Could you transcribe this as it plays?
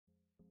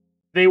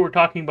Today we're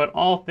talking about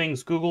all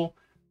things Google.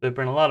 There have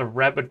been a lot of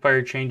rapid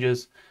fire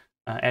changes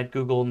at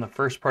Google in the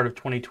first part of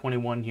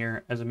 2021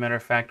 here. As a matter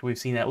of fact, we've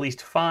seen at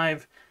least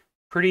 5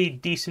 pretty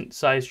decent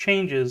sized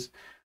changes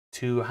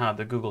to how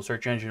the Google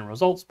search engine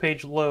results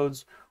page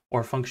loads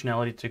or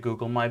functionality to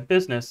Google My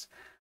Business.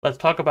 Let's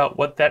talk about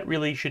what that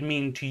really should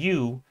mean to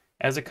you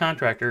as a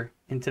contractor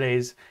in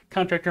today's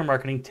contractor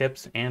marketing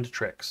tips and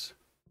tricks.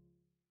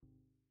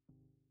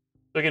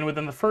 So again,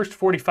 within the first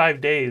 45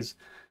 days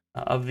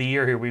of the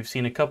year here, we've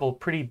seen a couple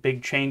pretty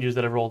big changes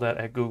that have rolled out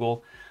at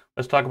Google.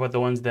 Let's talk about the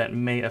ones that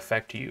may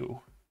affect you.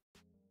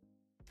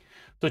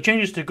 So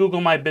changes to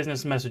Google My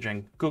Business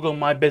messaging. Google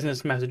My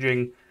Business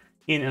messaging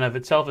in and of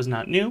itself is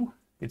not new.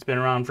 It's been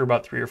around for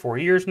about 3 or 4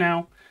 years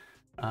now.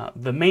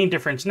 The main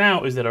difference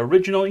now is that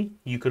originally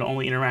you could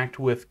only interact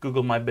with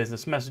Google My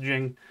Business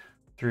messaging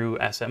through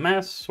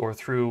SMS or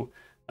through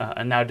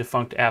a now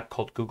defunct app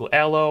called Google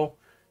Allo,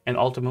 and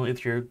ultimately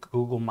through your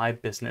Google My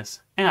Business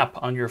app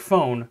on your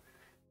phone.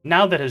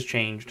 Now that has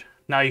changed.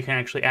 Now you can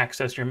actually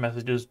access your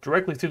messages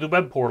directly through the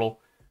web portal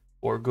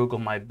or Google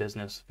My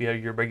Business via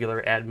your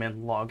regular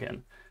admin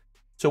login.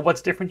 So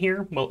what's different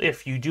here? Well,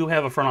 if you do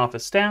have a front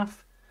office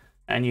staff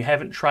and you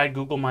haven't tried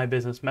Google My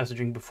Business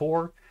messaging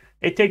before,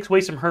 it takes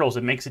away some hurdles.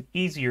 It makes it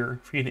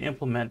easier for you to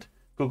implement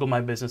Google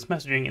My Business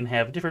messaging and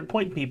have different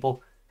point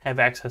people have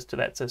access to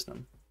that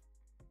system.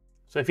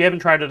 So if you haven't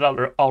tried it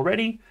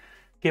already,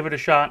 give it a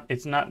shot.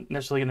 It's not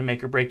necessarily going to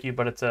make or break you,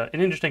 but it's an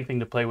interesting thing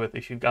to play with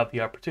if you've got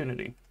the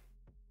opportunity.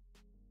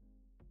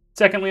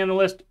 Secondly on the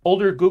list,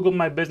 older Google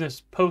My Business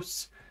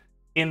posts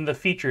in the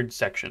featured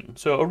section.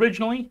 So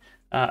originally,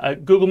 a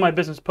Google My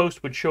Business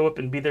post would show up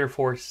and be there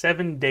for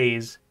 7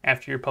 days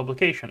after your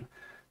publication.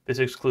 This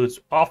excludes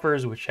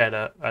offers, which had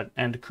an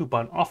end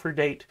coupon offer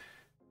date,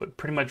 but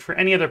pretty much for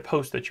any other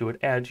post that you would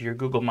add to your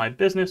Google My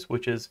Business,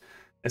 which is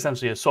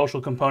essentially a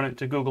social component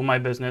to Google My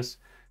Business,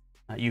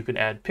 you could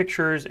add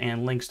pictures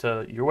and links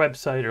to your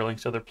website or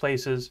links to other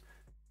places.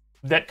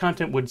 That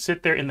content would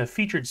sit there in the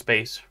featured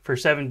space for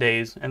 7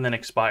 days and then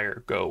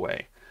expire, go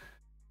away.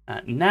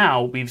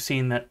 Now we've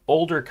seen that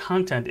older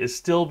content is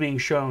still being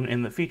shown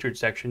in the featured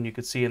section. You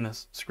could see in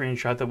this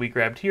screenshot that we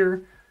grabbed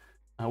here,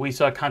 we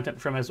saw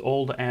content from as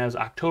old as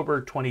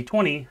October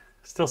 2020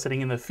 still sitting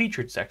in the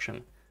featured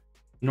section.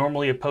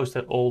 Normally a post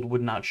that old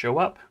would not show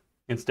up.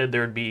 Instead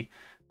there would be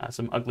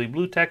some ugly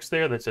blue text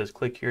there that says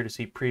click here to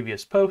see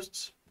previous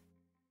posts.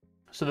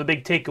 So the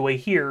big takeaway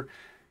here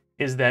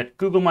is that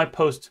Google My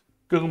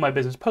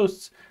Business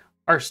posts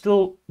are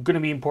still going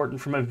to be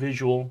important from a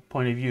visual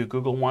point of view.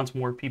 Google wants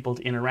more people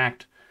to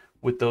interact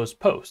with those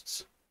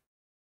posts.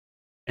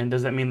 And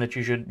does that mean that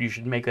you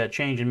should make that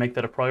change and make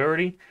that a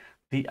priority?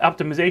 The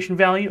optimization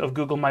value of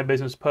Google My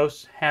Business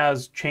posts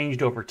has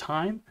changed over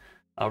time.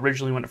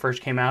 Originally, when it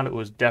first came out, it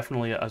was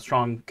definitely a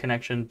strong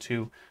connection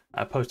to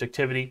post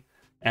activity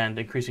and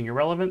increasing your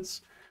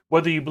relevance.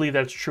 Whether you believe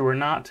that's true or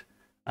not,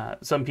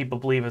 some people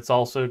believe it's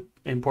also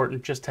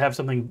important just to have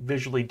something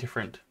visually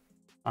different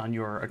on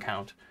your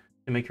account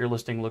to make your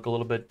listing look a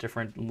little bit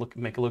different,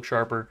 make it look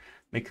sharper,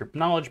 make your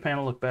knowledge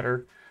panel look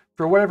better.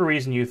 For whatever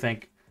reason you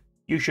think,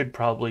 you should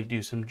probably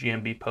do some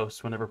GMB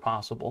posts whenever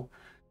possible.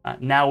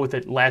 Now with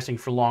it lasting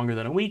for longer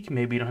than a week,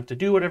 maybe you don't have to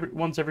do it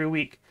once every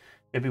week,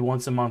 maybe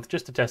once a month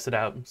just to test it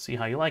out and see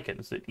how you like it.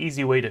 It's an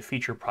easy way to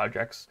feature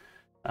projects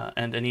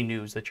and any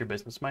news that your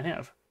business might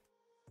have.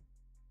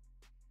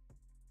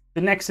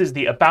 The next is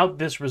the About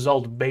This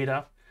Result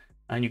beta.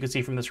 And you can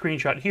see from the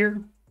screenshot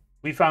here,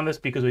 we found this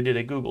because we did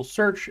a Google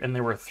search and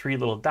there were 3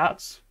 little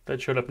dots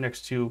that showed up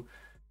next to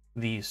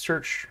the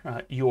search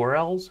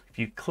URLs. If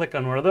you click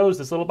on one of those,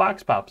 this little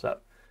box pops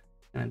up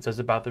and it says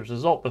About This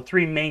Result. The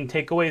 3 main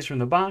takeaways from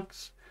the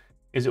box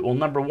is it will,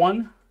 number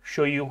 1,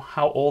 show you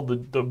how old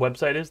the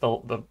website is,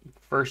 the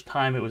first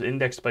time it was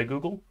indexed by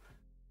Google.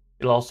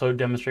 It'll also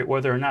demonstrate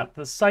whether or not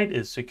the site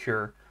is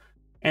secure.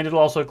 And it'll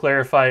also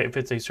clarify if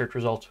it's a search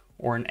result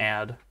or an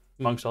ad,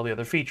 amongst all the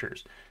other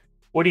features.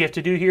 What do you have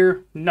to do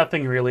here?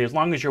 Nothing really. As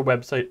long as your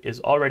website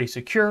is already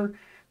secure,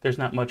 there's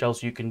not much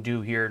else you can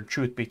do here.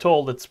 Truth be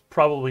told, it's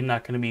probably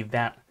not going to be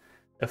that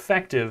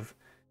effective.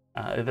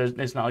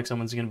 It's not like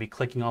someone's going to be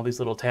clicking all these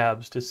little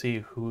tabs to see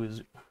who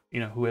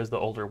has the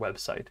older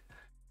website.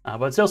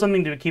 But still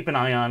something to keep an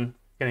eye on.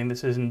 Again,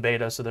 this is in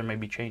beta, so there may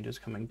be changes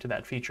coming to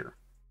that feature.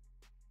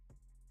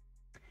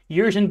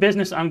 Years in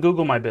business on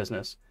Google My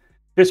Business.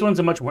 This one's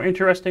a much more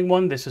interesting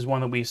one. This is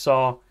one that we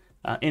saw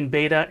in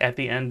beta at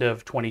the end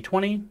of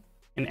 2020,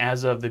 and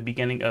as of the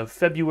beginning of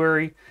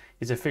February,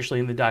 is officially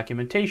in the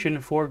documentation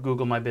for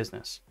Google My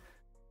Business.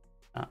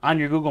 On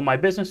your Google My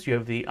Business, you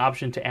have the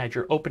option to add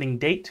your opening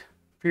date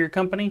for your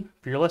company,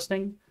 for your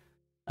listing.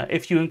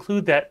 If you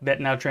include that,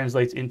 that now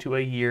translates into a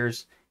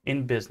years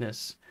in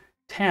business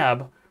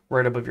tab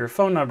right above your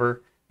phone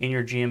number in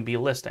your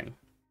GMB listing.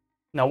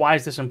 Now, why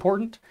is this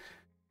important?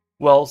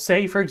 Well,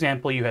 say, for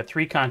example, you had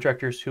 3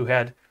 contractors who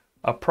had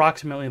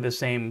approximately the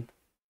same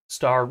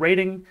star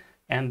rating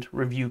and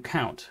review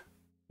count.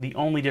 The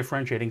only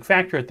differentiating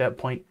factor at that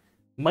point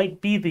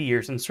might be the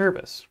years in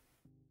service.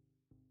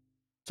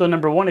 So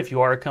number one, if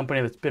you are a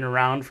company that's been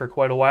around for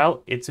quite a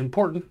while, it's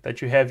important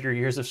that you have your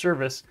years of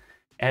service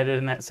added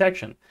in that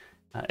section.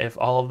 If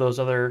all of those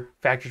other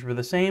factors were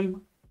the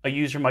same, a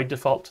user might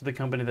default to the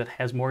company that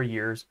has more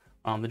years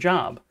on the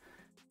job.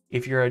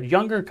 If you're a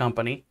younger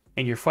company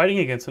and you're fighting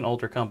against an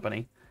older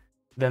company,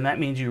 then that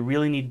means you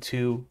really need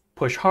to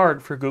push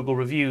hard for Google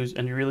reviews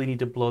and you really need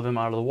to blow them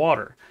out of the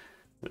water.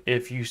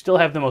 If you still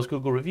have the most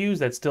Google reviews,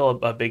 that's still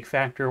a big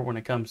factor when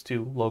it comes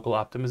to local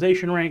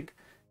optimization rank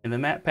in the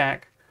map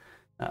pack,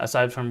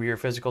 aside from your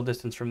physical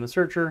distance from the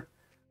searcher.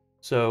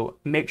 So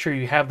make sure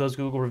you have those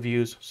Google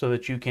reviews so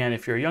that you can,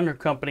 if you're a younger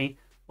company,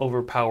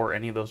 overpower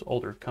any of those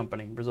older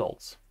company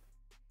results.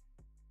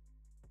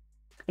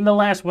 And the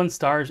last one,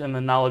 stars in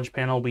the knowledge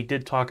panel. We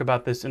did talk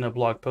about this in a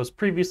blog post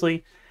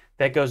previously.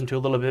 That goes into a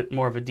little bit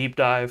more of a deep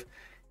dive.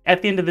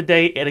 At the end of the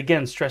day, it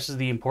again stresses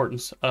the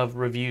importance of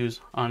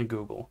reviews on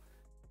Google.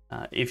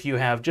 If you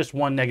have just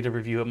one negative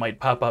review, it might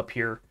pop up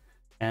here,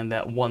 and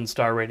that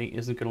 1-star rating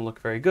isn't going to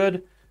look very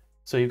good.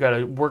 So you've got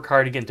to work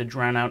hard again to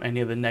drown out any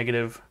of the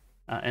negative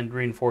and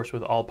reinforce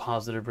with all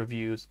positive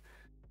reviews.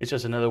 It's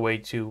just another way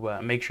to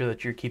make sure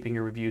that you're keeping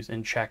your reviews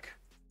in check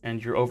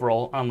and your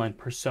overall online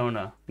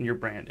persona and your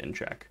brand in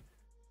check.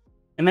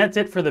 And that's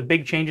it for the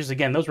big changes.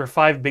 Again, those were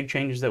 5 big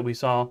changes that we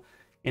saw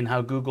in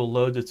how Google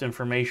loads its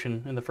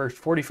information in the first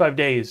 45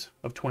 days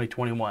of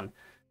 2021.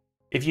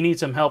 If you need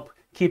some help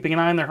keeping an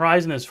eye on the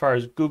horizon as far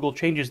as Google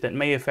changes that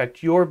may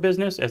affect your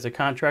business as a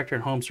contractor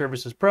and home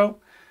services pro,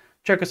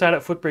 check us out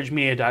at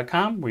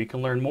footbridgemedia.com, where you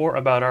can learn more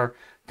about our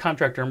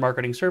contractor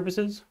marketing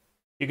services.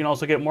 You can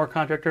also get more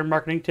contractor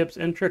marketing tips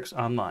and tricks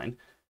online.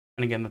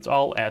 And again, that's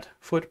all at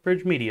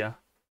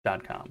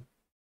footbridgemedia.com.